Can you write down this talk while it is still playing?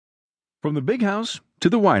From the Big House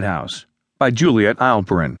to the White House by Juliet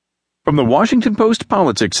Eilperin. From the Washington Post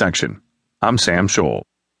Politics section, I'm Sam Scholl.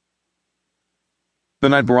 The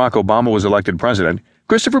night Barack Obama was elected president,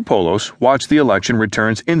 Christopher Polos watched the election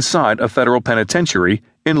returns inside a federal penitentiary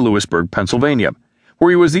in Lewisburg, Pennsylvania,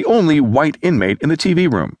 where he was the only white inmate in the TV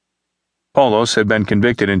room. Polos had been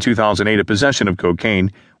convicted in 2008 of possession of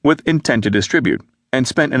cocaine with intent to distribute and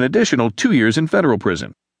spent an additional 2 years in federal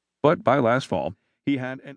prison. But by last fall, he had an